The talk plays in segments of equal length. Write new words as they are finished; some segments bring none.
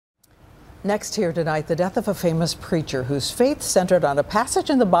Next here tonight, the death of a famous preacher whose faith centered on a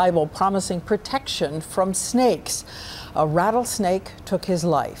passage in the Bible promising protection from snakes. A rattlesnake took his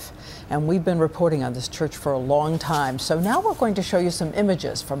life, and we've been reporting on this church for a long time. So now we're going to show you some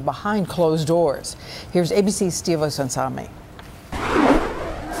images from behind closed doors. Here's ABC's Steve Osensami.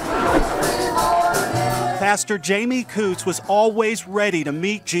 Pastor Jamie Coots was always ready to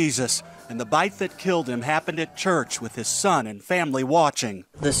meet Jesus, and the bite that killed him happened at church with his son and family watching.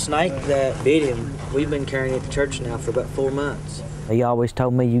 The snake that bit him, we've been carrying it to church now for about 4 months. He always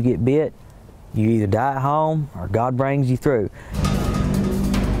told me, you get bit, you either die at home or God brings you through.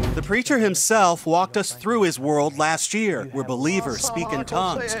 The preacher himself walked us through his world last year, where believers speak in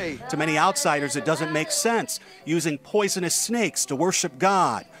tongues. To many outsiders, it doesn't make sense, using poisonous snakes to worship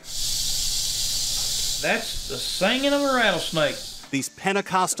God. That's the singing of a rattlesnake. These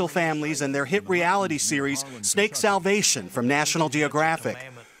Pentecostal families and their hit reality series, Snake Salvation, from National Geographic.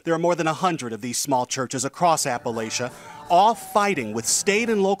 There are more than 100 of these small churches across Appalachia, all fighting with state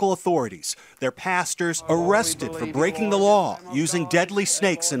and local authorities. Their pastors arrested for breaking the law, using deadly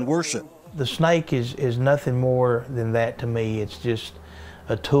snakes in worship. The snake is nothing more than that to me. It's just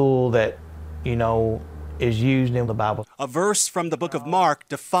a tool that, is used in the Bible. A verse from the book of Mark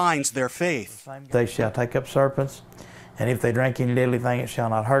defines their faith. They shall take up serpents, and if they drink any deadly thing, it shall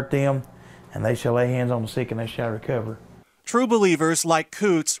not hurt them, and they shall lay hands on the sick, and they shall recover. True believers like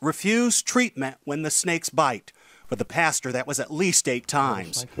Coots refuse treatment when the snakes bite. For the pastor, that was at least 8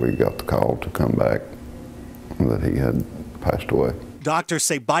 times. We got the call to come back that he had passed away. Doctors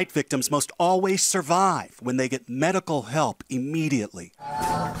say bite victims must always survive when they get medical help immediately.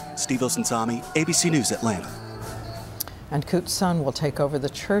 Steve Osensami, ABC News, Atlanta. And Coots' son will take over the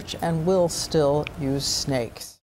church and will still use snakes.